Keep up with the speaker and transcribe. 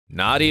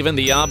Not even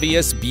the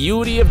obvious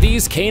beauty of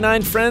these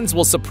canine friends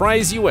will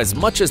surprise you as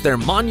much as their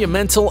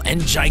monumental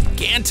and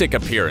gigantic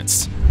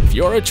appearance. If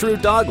you're a true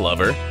dog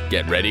lover,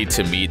 get ready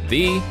to meet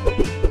the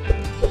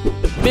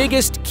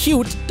biggest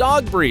cute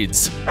dog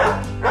breeds.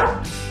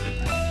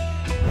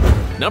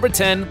 Number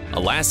 10.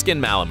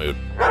 Alaskan Malamute.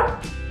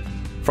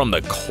 From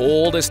the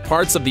coldest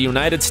parts of the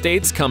United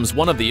States comes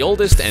one of the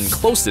oldest and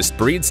closest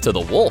breeds to the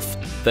wolf,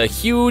 the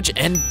huge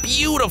and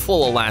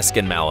beautiful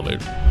Alaskan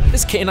Malamute.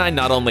 This canine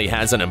not only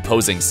has an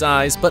imposing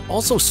size, but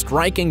also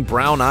striking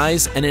brown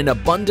eyes and an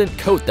abundant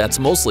coat that's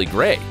mostly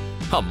gray.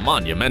 A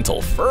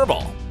monumental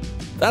furball.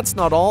 That's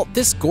not all,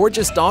 this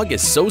gorgeous dog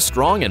is so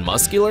strong and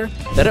muscular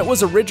that it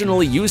was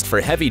originally used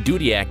for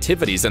heavy-duty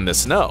activities in the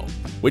snow,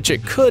 which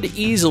it could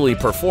easily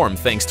perform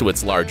thanks to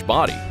its large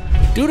body.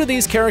 Due to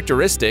these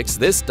characteristics,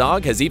 this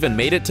dog has even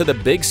made it to the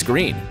big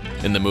screen.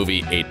 In the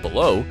movie 8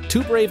 Below,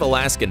 two brave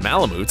Alaskan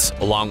Malamutes,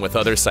 along with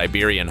other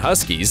Siberian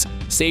Huskies,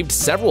 saved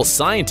several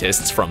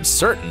scientists from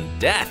certain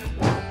death.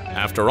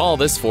 After all,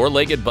 this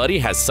four-legged buddy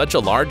has such a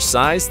large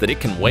size that it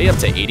can weigh up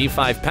to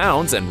 85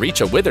 pounds and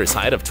reach a withers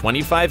height of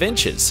 25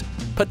 inches.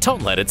 But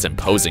don't let its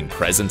imposing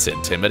presence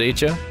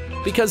intimidate you,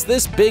 because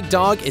this big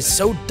dog is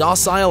so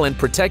docile and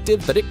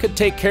protective that it could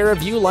take care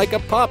of you like a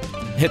pup.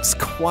 It's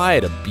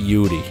quite a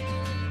beauty.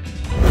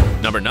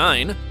 Number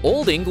 9.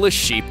 Old English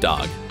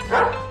Sheepdog.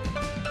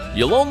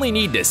 You'll only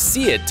need to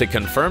see it to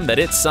confirm that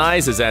its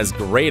size is as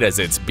great as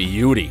its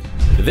beauty.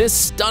 This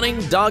stunning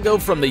doggo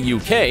from the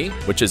UK,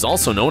 which is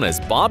also known as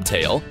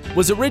bobtail,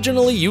 was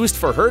originally used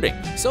for herding,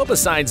 so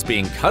besides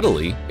being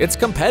cuddly, it's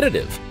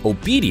competitive,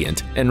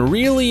 obedient, and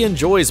really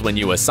enjoys when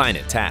you assign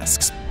it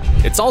tasks.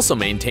 It's also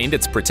maintained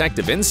its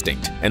protective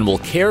instinct and will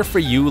care for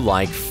you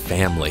like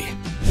family.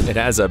 It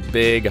has a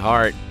big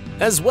heart,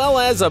 as well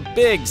as a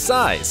big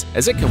size,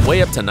 as it can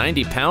weigh up to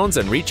 90 pounds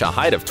and reach a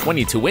height of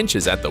 22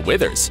 inches at the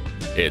withers.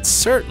 It's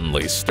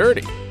certainly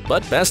sturdy,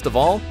 but best of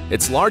all,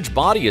 its large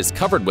body is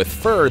covered with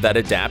fur that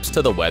adapts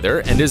to the weather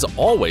and is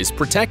always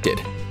protected.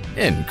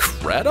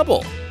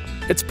 Incredible!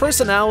 Its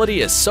personality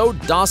is so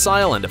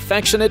docile and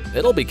affectionate,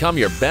 it'll become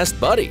your best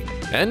buddy,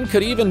 and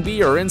could even be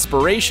your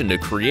inspiration to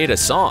create a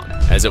song,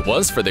 as it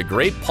was for the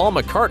great Paul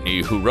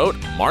McCartney, who wrote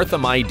Martha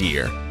My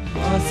Dear.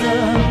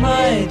 Martha,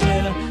 my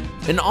dear.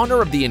 In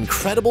honor of the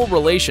incredible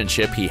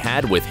relationship he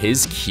had with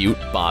his cute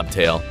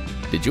bobtail.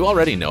 Did you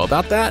already know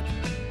about that?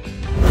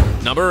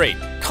 Number 8.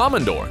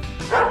 Komondor.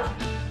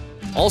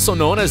 Also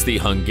known as the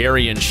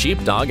Hungarian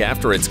Sheepdog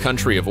after its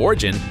country of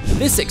origin,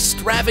 this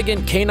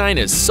extravagant canine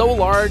is so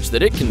large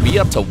that it can be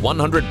up to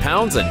 100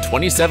 pounds and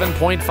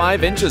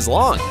 27.5 inches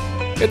long.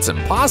 It's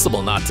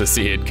impossible not to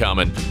see it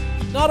coming.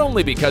 Not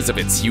only because of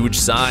its huge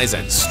size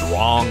and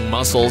strong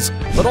muscles,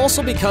 but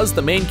also because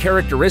the main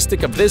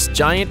characteristic of this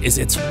giant is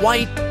its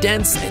white,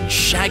 dense, and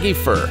shaggy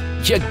fur.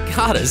 You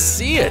gotta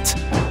see it!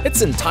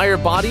 Its entire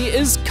body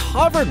is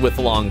covered with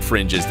long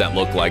fringes that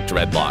look like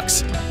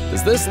dreadlocks.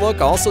 Does this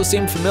look also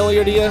seem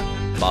familiar to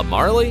you? Bob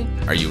Marley,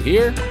 are you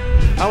here?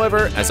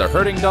 However, as a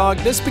herding dog,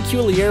 this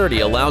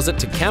peculiarity allows it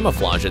to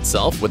camouflage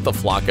itself with the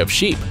flock of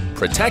sheep,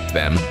 protect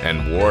them,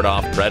 and ward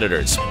off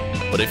predators.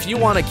 But if you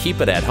want to keep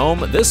it at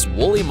home, this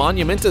woolly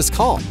monument is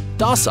calm,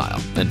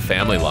 docile, and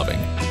family-loving.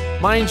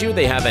 Mind you,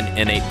 they have an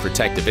innate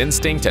protective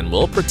instinct and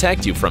will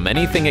protect you from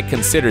anything it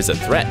considers a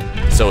threat,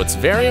 so it's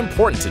very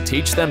important to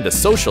teach them to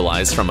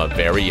socialize from a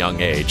very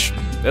young age.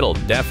 It'll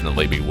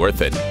definitely be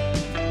worth it.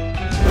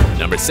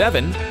 Number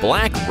 7.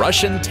 Black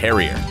Russian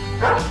Terrier.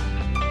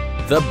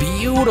 The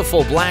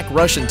beautiful Black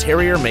Russian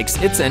Terrier makes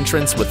its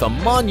entrance with a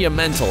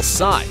monumental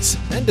size,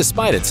 and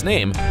despite its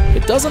name,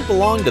 it doesn't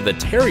belong to the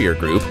Terrier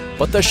group,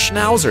 but the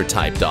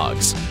Schnauzer-type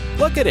dogs.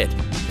 Look at it,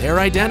 they're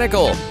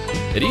identical.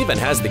 It even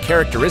has the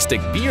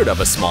characteristic beard of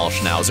a small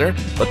Schnauzer,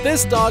 but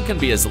this dog can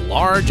be as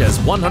large as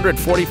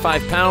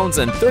 145 pounds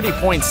and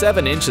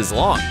 30.7 inches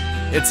long.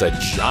 It's a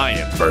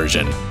giant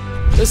version.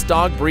 This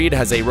dog breed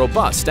has a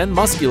robust and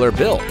muscular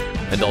build,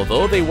 and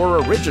although they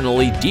were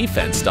originally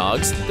defense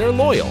dogs, they're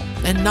loyal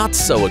and not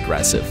so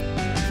aggressive.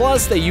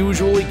 Plus, they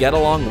usually get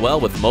along well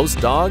with most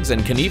dogs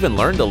and can even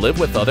learn to live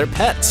with other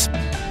pets.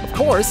 Of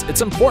course,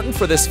 it's important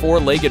for this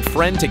four-legged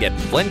friend to get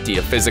plenty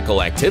of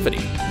physical activity.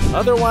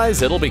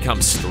 Otherwise, it'll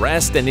become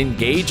stressed and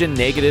engage in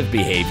negative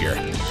behavior.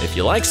 If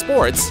you like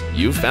sports,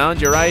 you've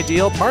found your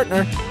ideal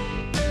partner.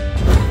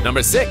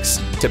 Number 6.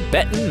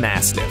 Tibetan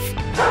Mastiff.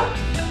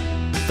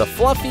 The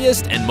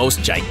fluffiest and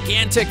most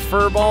gigantic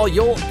furball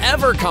you'll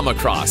ever come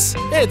across.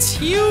 It's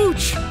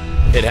huge!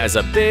 It has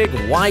a big,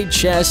 wide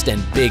chest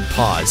and big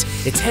paws.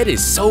 Its head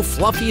is so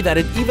fluffy that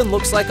it even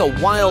looks like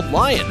a wild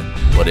lion.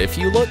 But if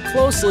you look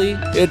closely,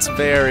 it's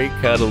very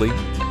cuddly.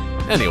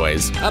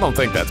 Anyways, I don't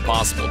think that's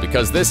possible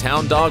because this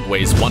hound dog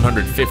weighs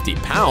 150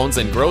 pounds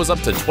and grows up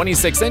to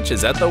 26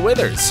 inches at the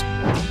withers.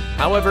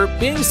 However,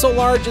 being so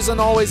large isn't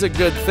always a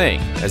good thing,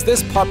 as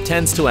this pup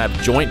tends to have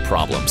joint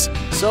problems,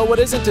 so it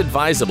isn't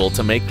advisable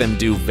to make them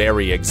do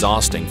very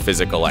exhausting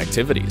physical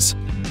activities.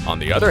 On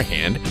the other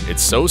hand,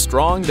 it's so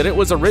strong that it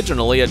was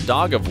originally a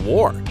dog of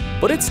war,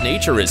 but its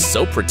nature is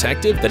so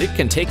protective that it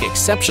can take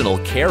exceptional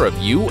care of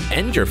you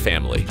and your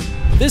family.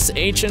 This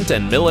ancient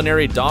and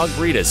millenary dog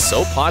breed is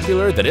so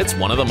popular that it's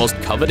one of the most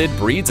coveted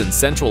breeds in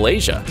Central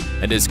Asia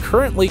and is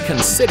currently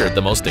considered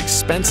the most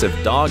expensive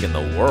dog in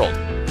the world.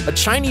 A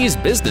Chinese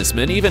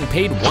businessman even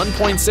paid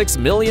 $1.6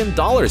 million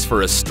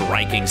for a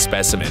striking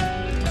specimen.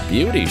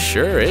 Beauty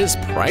sure is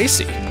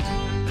pricey.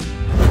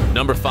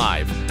 Number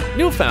 5.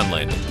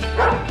 Newfoundland.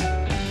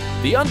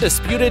 The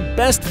undisputed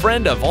best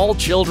friend of all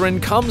children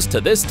comes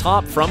to this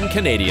top from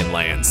Canadian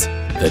lands,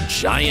 the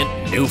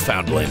giant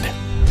Newfoundland.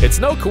 It's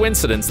no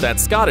coincidence that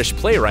Scottish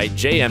playwright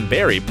J.M.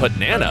 Barrie put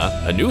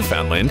Nana, a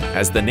Newfoundland,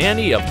 as the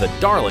nanny of the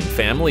Darling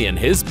family in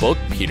his book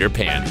Peter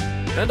Pan.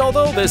 And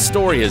although this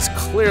story is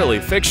clearly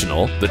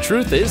fictional, the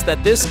truth is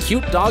that this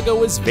cute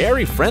doggo is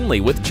very friendly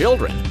with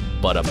children,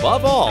 but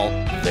above all,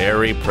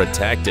 very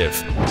protective.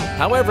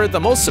 However, the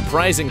most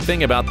surprising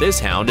thing about this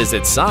hound is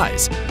its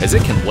size, as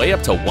it can weigh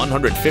up to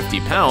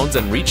 150 pounds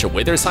and reach a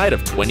withers height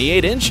of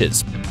 28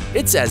 inches.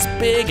 It's as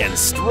big and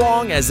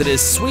strong as it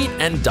is sweet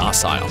and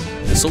docile,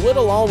 so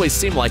it'll always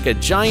seem like a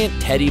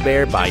giant teddy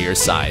bear by your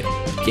side.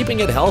 Keeping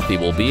it healthy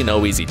will be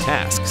no easy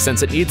task,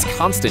 since it needs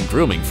constant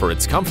grooming for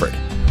its comfort,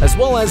 as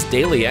well as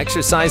daily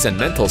exercise and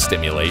mental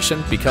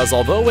stimulation, because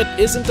although it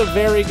isn't a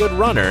very good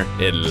runner,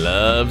 it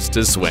loves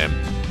to swim.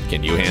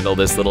 Can you handle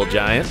this little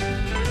giant?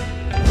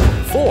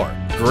 4.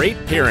 Great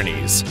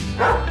Pyrenees.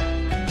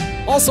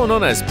 Also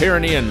known as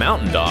Pyrenean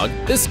Mountain Dog,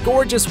 this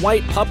gorgeous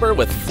white pupper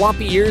with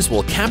floppy ears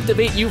will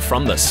captivate you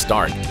from the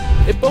start.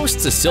 It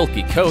boasts a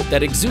silky coat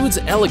that exudes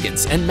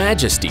elegance and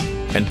majesty,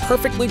 and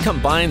perfectly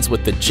combines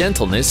with the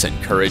gentleness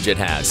and courage it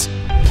has.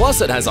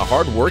 Plus, it has a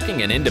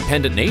hard-working and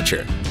independent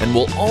nature, and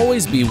will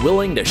always be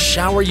willing to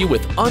shower you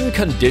with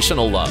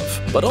unconditional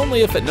love, but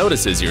only if it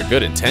notices your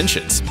good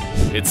intentions.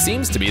 It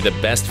seems to be the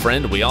best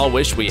friend we all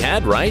wish we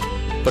had, right?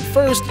 But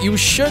first, you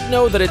should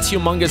know that its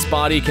humongous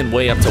body can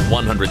weigh up to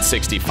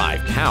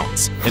 165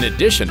 pounds, in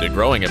addition to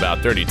growing about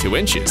 32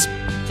 inches.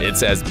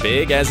 It's as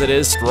big as it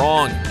is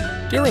strong.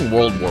 During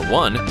World War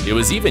I, it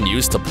was even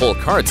used to pull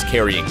carts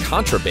carrying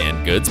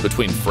contraband goods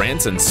between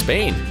France and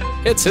Spain.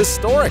 It's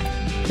historic.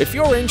 If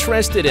you're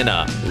interested in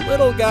a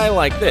little guy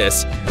like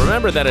this,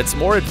 remember that it's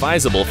more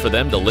advisable for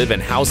them to live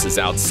in houses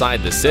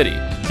outside the city,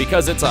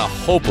 because it's a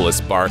hopeless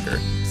barker,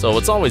 so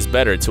it's always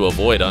better to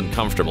avoid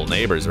uncomfortable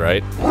neighbors,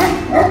 right?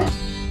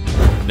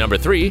 Number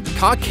 3.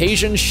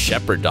 Caucasian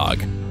Shepherd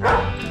Dog.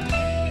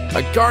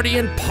 A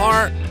guardian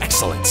par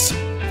excellence.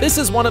 This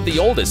is one of the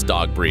oldest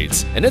dog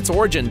breeds, and its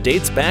origin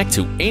dates back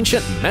to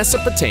ancient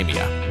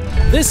Mesopotamia.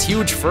 This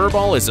huge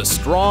furball is a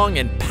strong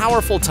and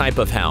powerful type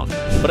of hound,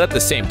 but at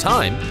the same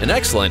time, an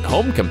excellent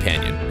home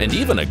companion and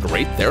even a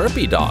great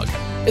therapy dog.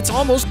 It's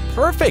almost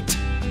perfect.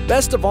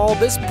 Best of all,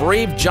 this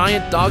brave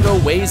giant doggo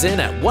weighs in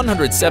at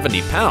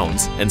 170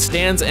 pounds and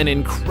stands an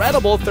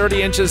incredible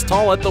 30 inches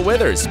tall at the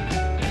withers.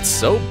 It's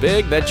so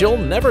big that you'll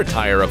never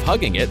tire of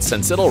hugging it,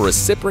 since it'll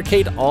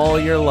reciprocate all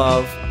your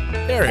love.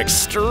 They're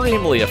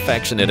extremely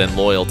affectionate and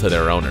loyal to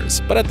their owners,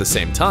 but at the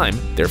same time,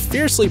 they're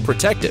fiercely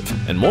protective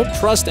and won't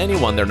trust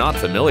anyone they're not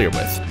familiar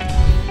with.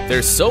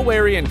 They're so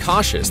wary and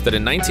cautious that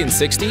in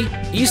 1960,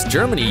 East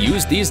Germany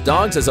used these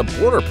dogs as a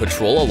border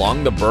patrol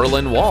along the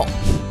Berlin Wall.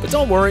 But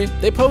don't worry,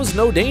 they pose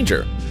no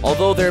danger,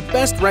 although they're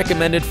best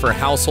recommended for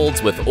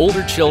households with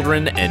older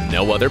children and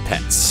no other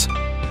pets.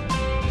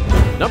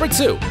 Number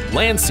 2.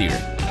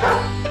 Landseer.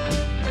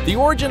 The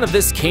origin of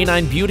this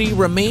canine beauty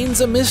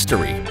remains a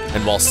mystery,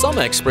 and while some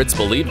experts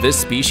believe this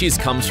species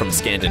comes from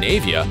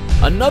Scandinavia,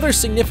 another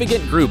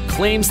significant group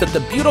claims that the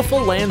beautiful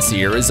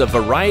Landseer is a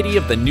variety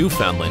of the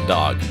Newfoundland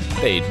dog.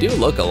 They do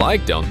look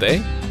alike, don't they?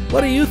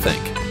 What do you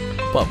think?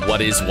 But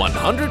what is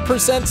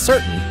 100%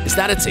 certain is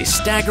that it's a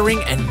staggering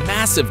and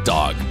massive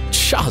dog.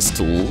 Just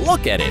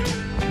look at it!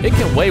 It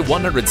can weigh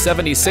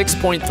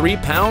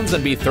 176.3 pounds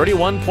and be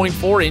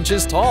 31.4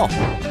 inches tall.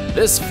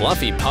 This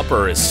fluffy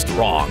pupper is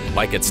strong,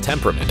 like its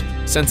temperament,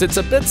 since it's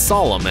a bit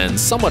solemn and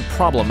somewhat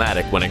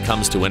problematic when it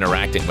comes to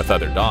interacting with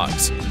other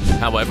dogs.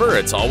 However,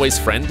 it's always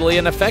friendly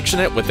and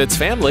affectionate with its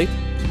family.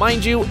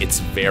 Mind you, it's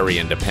very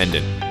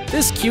independent.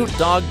 This cute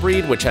dog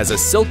breed, which has a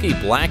silky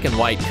black and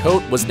white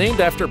coat, was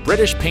named after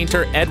British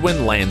painter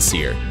Edwin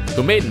Landseer,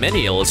 who made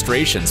many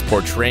illustrations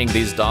portraying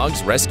these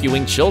dogs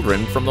rescuing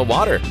children from the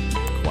water.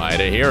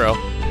 Quite a hero.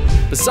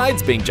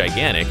 Besides being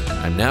gigantic,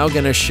 I'm now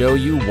going to show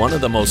you one of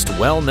the most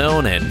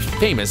well-known and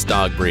famous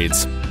dog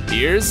breeds.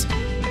 Here's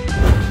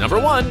number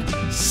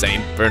 1,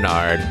 Saint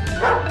Bernard.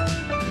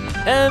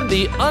 And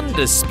the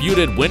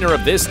undisputed winner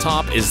of this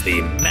top is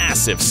the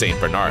massive Saint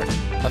Bernard.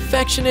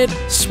 Affectionate,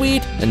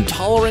 sweet, and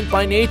tolerant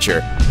by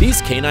nature,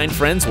 these canine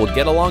friends will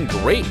get along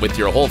great with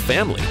your whole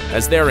family,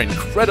 as they're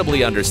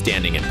incredibly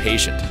understanding and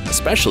patient,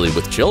 especially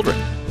with children.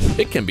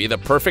 It can be the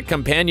perfect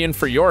companion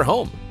for your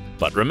home.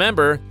 But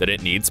remember that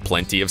it needs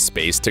plenty of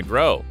space to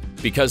grow,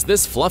 because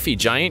this fluffy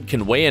giant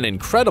can weigh an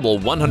incredible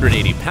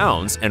 180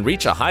 pounds and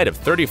reach a height of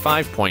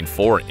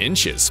 35.4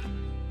 inches.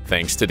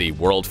 Thanks to the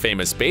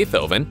world-famous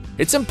Beethoven,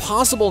 it's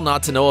impossible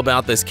not to know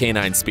about this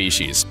canine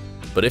species.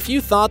 But if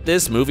you thought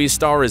this movie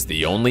star is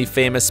the only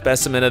famous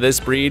specimen of this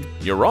breed,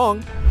 you're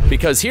wrong.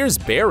 Because here's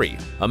Barry,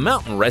 a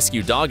mountain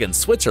rescue dog in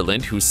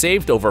Switzerland who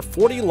saved over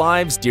 40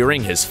 lives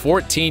during his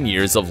 14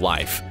 years of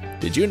life.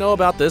 Did you know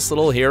about this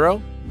little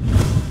hero?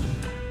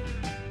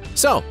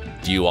 So,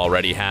 do you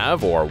already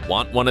have or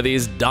want one of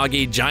these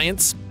doggy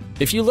giants?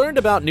 If you learned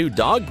about new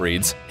dog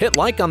breeds, hit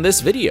like on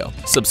this video,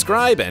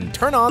 subscribe, and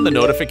turn on the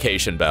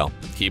notification bell.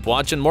 Keep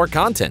watching more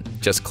content.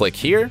 Just click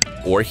here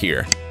or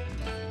here.